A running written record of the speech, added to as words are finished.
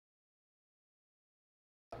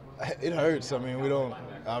It hurts. I mean, we don't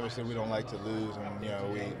like to lose, and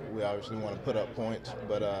we obviously want to put up points,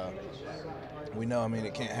 but we know. I mean,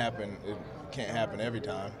 it can't happen. It can't happen every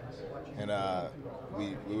time, and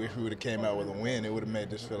if we would have came out with a win, it would have made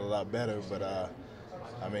this feel a lot better. But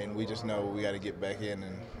I mean, we just know we got to get back in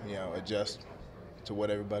and adjust to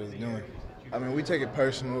what everybody's doing. I mean, we take it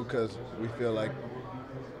personal because we feel like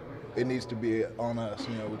it needs to be on us.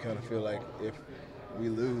 We kind of feel like if we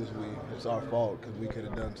lose, it's our fault because we could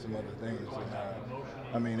have done some other things. And,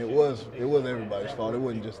 I mean, it was everybody's fault. It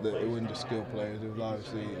wasn't just skill players. It was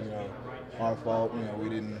obviously our fault. We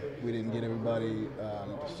didn't get everybody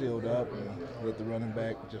sealed up and let the running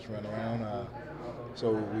back just run around.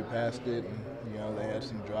 So we passed it, and they had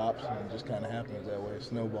some drops, and it just kind of happens that way.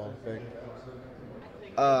 Snowball effect.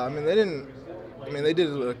 I mean, they didn't. I mean, they did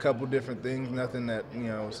a couple different things. Nothing that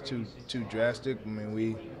was too drastic. I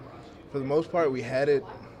mean, for the most part, we had it,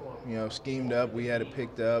 schemed up. We had it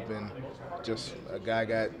picked up, and just a guy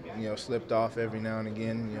got slipped off every now and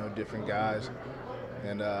again. Different guys,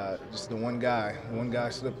 and just the one guy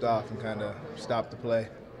slipped off and kind of stopped the play.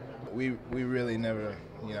 We really never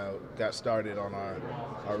got started on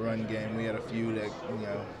our run game. We had a few that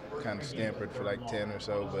kind of scampered for like 10 or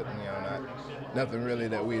so, but nothing really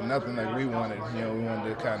nothing like we wanted. We wanted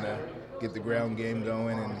to kind of get the ground game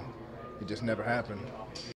going, and it just never happened.